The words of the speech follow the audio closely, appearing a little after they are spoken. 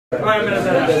5 minutes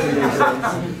and a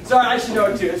half. Sorry, I should know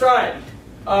it too. It's all right.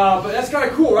 But that's kind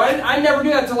of cool, right? I never knew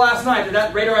that until last night,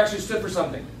 that radar actually stood for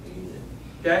something.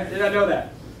 Okay? Did not know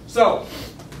that. So,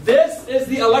 this is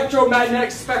the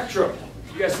electromagnetic spectrum.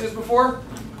 You guys seen this before?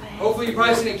 Hopefully you've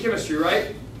probably seen it in chemistry,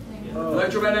 right?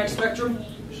 Electromagnetic spectrum.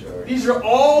 Sure. These are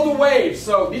all the waves.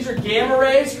 So these are gamma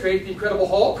rays, create the Incredible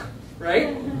Hulk,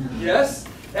 right? Yes.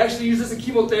 They actually use this in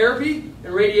chemotherapy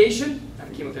and radiation.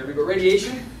 Not chemotherapy, but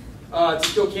radiation to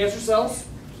kill cancer cells.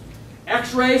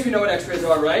 X-rays, we know what X-rays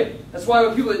are, right? That's why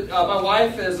when people, my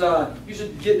wife is, you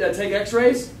should take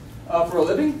X-rays for a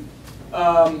living.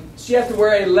 She has to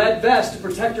wear a lead vest to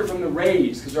protect her from the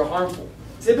rays because they're harmful.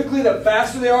 Typically, the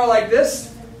faster they are like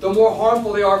this, the more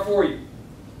harmful they are for you.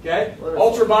 Okay?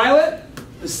 Ultraviolet,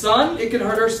 the sun, it can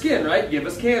hurt our skin, right? Give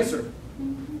us cancer,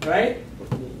 right?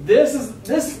 This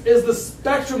is the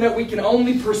spectrum that we can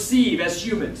only perceive as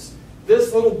humans.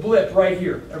 This little blip right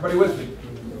here. Everybody with me?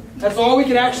 That's all we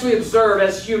can actually observe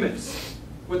as humans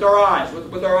with our eyes,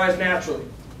 with our eyes naturally.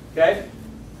 Okay?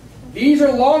 These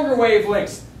are longer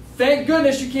wavelengths. Thank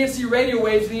goodness you can't see radio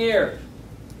waves in the air.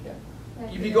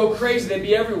 You'd be go crazy. They'd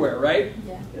be everywhere, right?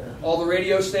 Yeah. All the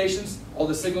radio stations, all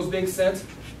the signals being sent.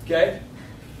 Okay?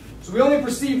 So we only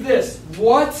perceive this.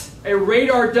 What a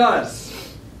radar does.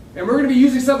 And we're going to be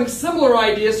using something similar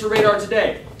ideas to radar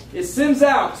today. It sends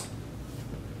out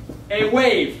a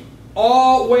wave.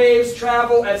 All waves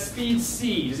travel at speed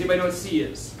c. Does anybody know what c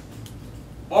is?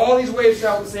 All these waves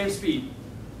travel at the same speed.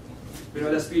 You know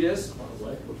what that speed is?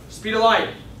 Speed of light.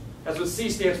 That's what c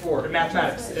stands for in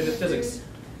mathematics and in physics.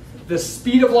 The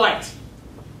speed of light.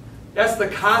 That's the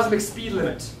cosmic speed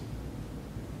limit.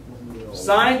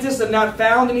 Scientists have not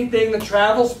found anything that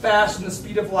travels faster than the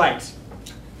speed of light.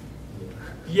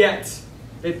 Yet.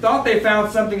 They thought they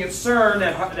found something at CERN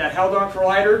that Hadron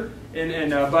Collider,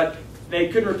 but they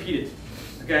couldn't repeat it.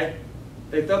 Okay?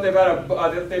 They thought they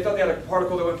had a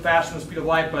particle that went faster than the speed of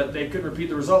light, but they couldn't repeat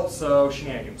the results, so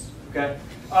shenanigans. Okay?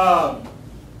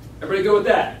 Everybody go with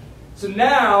that. So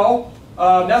now,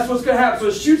 that's what's going to happen. So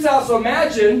it shoots out, so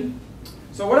imagine,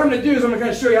 so what I'm going to do is I'm going to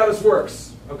kind of show you how this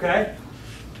works. Okay?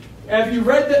 And if you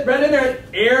read in there,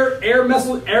 air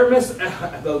missile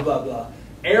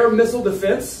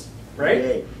defense,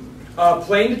 right?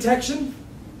 Plane detection,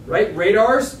 right?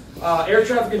 Radars, air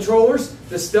traffic controllers.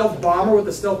 The stealth bomber, what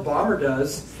the stealth bomber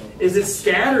does is it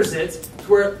scatters it to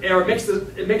where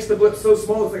it makes the blip so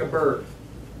small it's like a bird.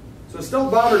 So a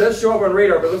stealth bomber does show up on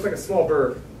radar, but it looks like a small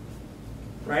bird.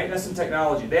 Right? That's some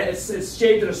technology. It's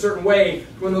shaped in a certain way.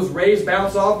 When those rays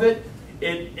bounce off it,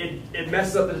 it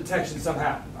messes up the detection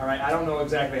somehow. All right? I don't know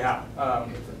exactly how.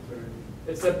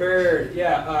 It's a bird.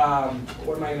 Yeah.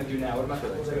 What am I going to do now? What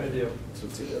was I going to do?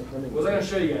 What was I going to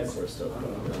show you guys?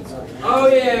 Oh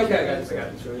yeah. Okay. I got it.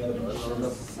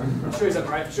 I'll show you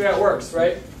something. Right? Show you how it works.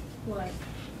 Right? What?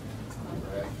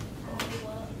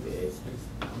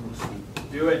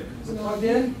 Do it. Is it plugged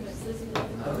in?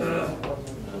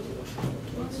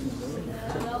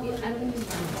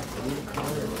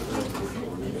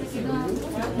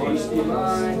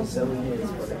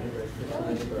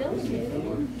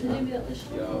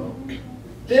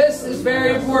 This is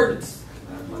very important.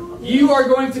 You're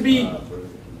going to be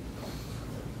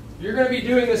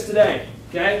doing this today,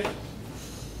 okay?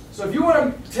 So if you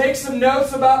want to take some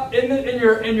notes about in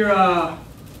your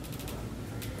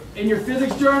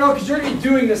physics journal, because you're going to be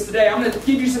doing this today, I'm going to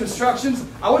give you some instructions.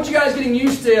 I want you guys getting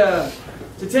used to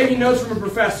taking notes from a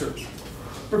professor.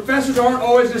 Professors aren't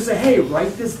always going to say, hey,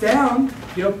 write this down.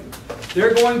 You know,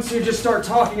 they're going to just start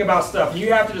talking about stuff.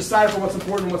 You have to decipher what's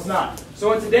important and what's not.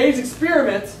 So in today's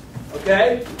experiment,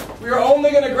 okay, we are only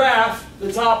going to graph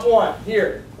the top one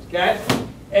here, okay?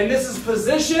 And this is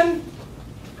position,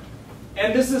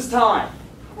 and this is time.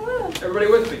 Everybody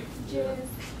with me?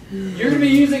 You're going to be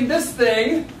using this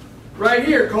thing right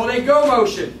here called a go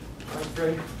motion.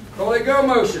 Called a go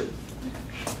motion.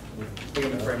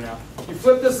 Frame now. You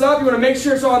flip this up, you want to make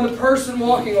sure it's on the person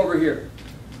walking over here.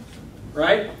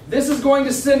 Right? This is going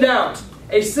to send out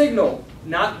a signal,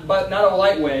 not a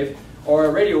light wave or a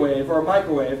radio wave or a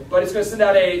microwave, but it's going to send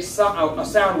out a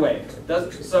sound wave.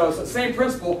 So it's the same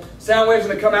principle. Sound wave's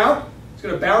going to come out, it's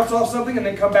going to bounce off something and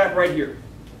then come back right here.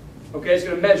 Okay, it's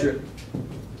going to measure it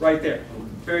right there.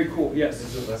 Very cool, yes.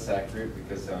 This is less accurate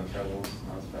because sound travels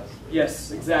not as fast.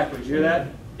 Yes, exactly. Did you hear that?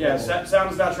 Yeah, sound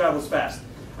does not travel as fast.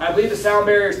 I believe the sound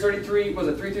barrier is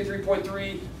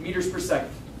 333.3 meters per second.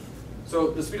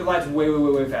 So the speed of light is way, way,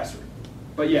 way, way faster.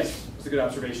 But yes, it's a good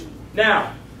observation.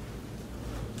 Now,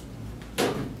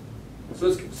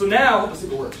 so now, let's see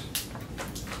if it works.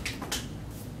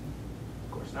 Of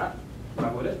course not.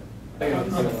 Why would it? I got to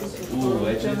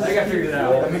figure it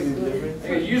out. I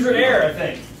got user error, I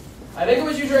think. I think it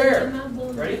was user error.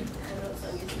 Ready?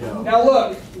 Now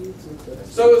look.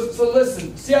 So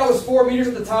listen. See how it was 4 meters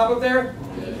at the top up there?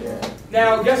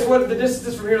 Now guess what the distance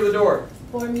is from here to the door?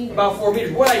 4 meters. About 4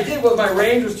 meters. What I did was my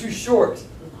range was too short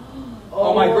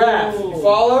on my graph. You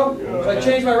follow? So I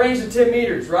changed my range to 10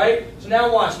 meters, right? So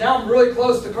now watch. Now I'm really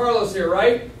close to Carlos here,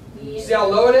 right? Yeah. See how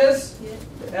low it is? Yeah.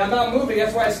 And I'm not moving.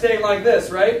 That's why I stay like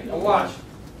this, right? Now watch.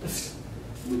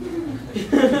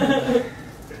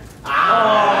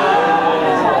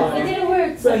 Ah! It didn't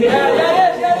work.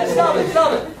 Yeah, stop it.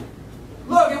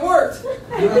 Look, it worked.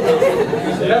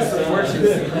 That's the worst you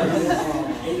see.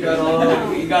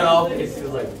 You got all ticks.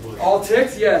 All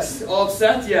ticks, yes. All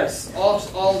upset, yes. All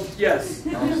yes.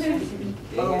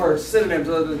 Other words, synonyms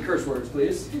other than curse words,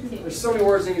 please. There's so many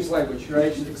words in English language,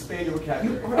 right? Just expand your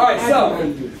vocabulary. All right, so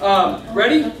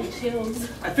ready?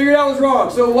 I figured I was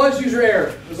wrong, so it was user error.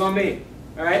 It was on me.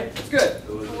 All right, that's good. It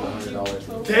was $100.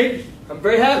 Okay, I'm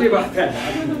very happy about that.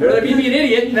 Better than me being an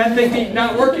idiot and that thing be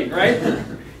not working, right?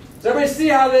 Does everybody see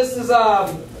how this is?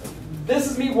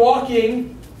 This is me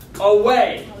walking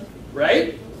away,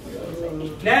 right?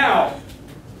 Now,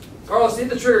 Carlos, hit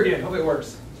the trigger again. Hope it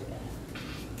works.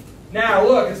 Now,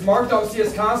 look, it's marked. Don't see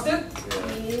as constant.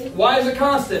 Why is it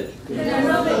constant? I'm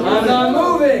not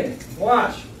moving.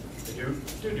 Watch.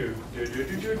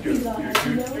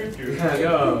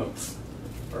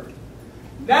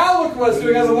 Now look what it's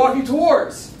doing as I'm walking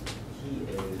towards.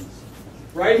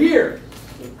 Right here.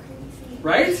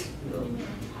 Right?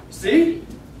 See?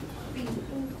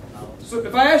 So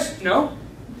if I ask, no?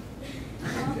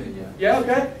 Yeah,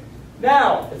 okay.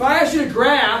 Now, if I ask you to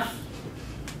graph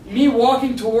me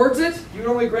walking towards it, you would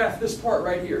only graph this part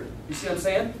right here. You see what I'm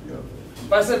saying?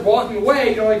 If I said walking away,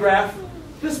 you can only graph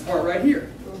this part right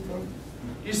here.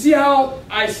 You see how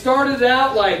I started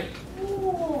out like,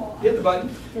 hit the button.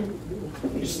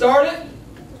 You start it,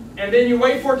 and then you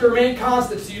wait for it to remain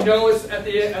constant so you know it's at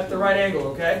the right angle,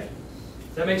 okay?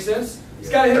 Does that make sense? It's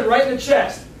got to hit it right in the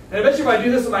chest. And I bet you if I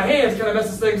do this with my hands, it kind of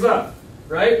messes things up,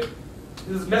 right?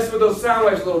 This is messing with those sound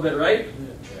waves a little bit, right?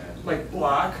 Like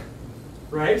block,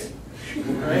 right?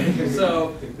 Right?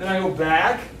 So then I go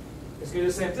back. It's going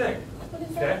to do the same thing.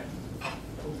 Okay?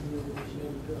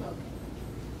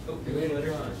 Oh, you made a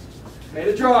drawing. Made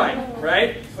a drawing,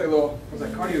 right? It's like a little, what's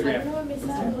that, cardiogram?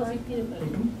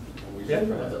 Yeah.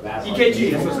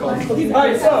 EKG, that's what it's called. All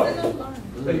right, so.